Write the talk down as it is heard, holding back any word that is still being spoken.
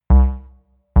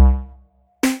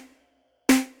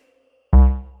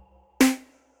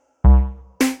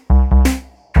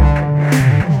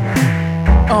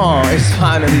It's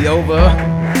finally over.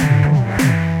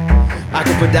 I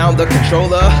can put down the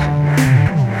controller.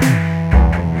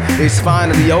 It's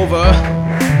finally over.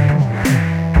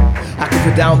 I can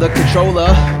put down the controller.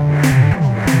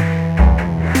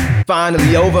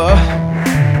 Finally over.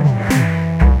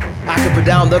 I can put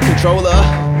down the controller.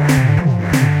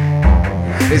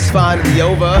 It's finally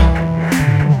over.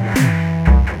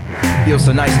 Feels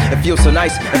so nice, it feels so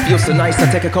nice, it feels so nice. I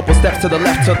take a couple steps to the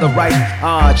left, to the right.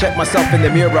 Check myself in the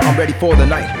mirror, I'm ready for the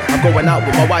night. I'm going out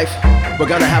with my wife, we're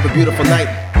gonna have a beautiful night.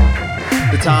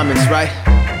 The timing's right,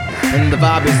 and the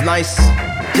vibe is nice.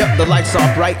 Yep, the lights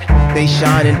are bright, they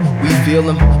shining, we feel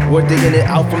them. We're digging it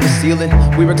out from the ceiling.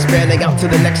 We're expanding out to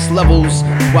the next levels.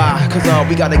 Why? Cause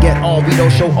we gotta get on, we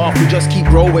don't show off, we just keep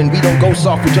growing. We don't go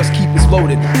soft, we just keep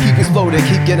exploding. Keep exploding,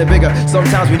 keep getting bigger.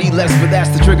 Sometimes we need less, but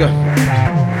that's the trigger.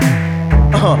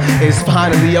 It's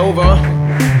finally over.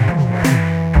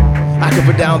 I can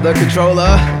put down the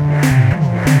controller.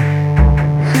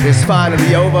 It's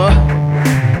finally over.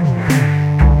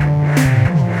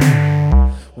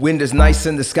 Wind is nice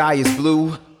and the sky is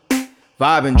blue.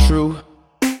 Vibing true.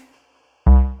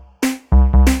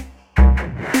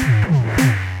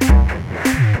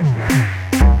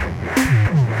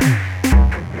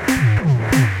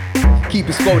 Keep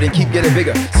exploding, keep getting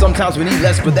bigger. Sometimes we need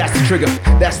less, but that's the trigger.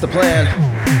 That's the plan.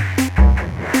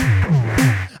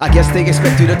 I guess they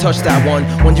expect you to touch that one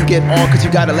when you get on, cause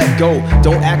you gotta let go.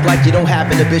 Don't act like you don't have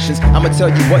inhibitions. I'ma tell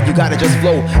you what, you gotta just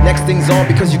flow. Next thing's on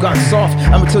because you got soft.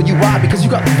 I'ma tell you why, because you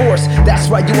got the force.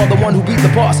 That's right, you are the one who beat the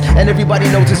boss. And everybody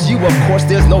knows it's you, of course,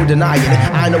 there's no denying it.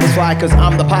 I know it's fly cause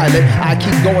I'm the pilot. I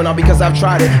keep going on because I've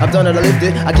tried it. I've done it, I lived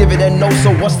it, I give it and no, so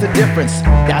what's the difference?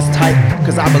 That's tight,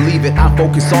 cause I believe it. I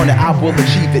focus on it, I will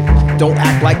achieve it. Don't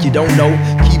act like you don't know.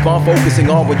 Keep on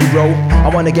focusing on when you grow. I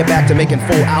wanna get back to making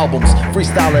full albums.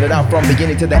 Freestyling it out from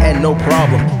beginning to the end, no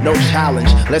problem, no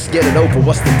challenge. Let's get it over,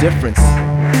 what's the difference?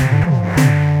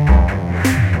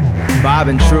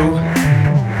 Vibing true.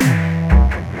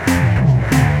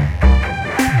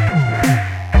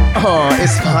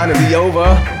 It's finally over.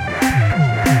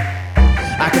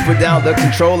 I can put down the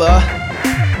controller.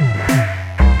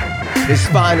 It's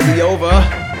finally over.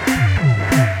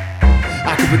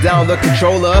 I can put down the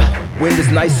controller. Wind is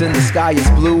nice and the sky is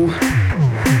blue.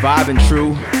 Vibing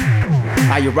true.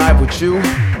 I arrive with you.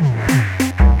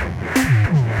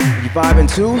 You vibing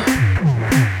too?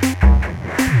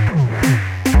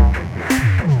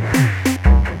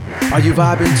 Are you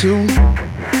vibing too?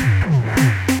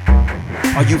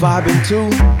 Are you vibing too?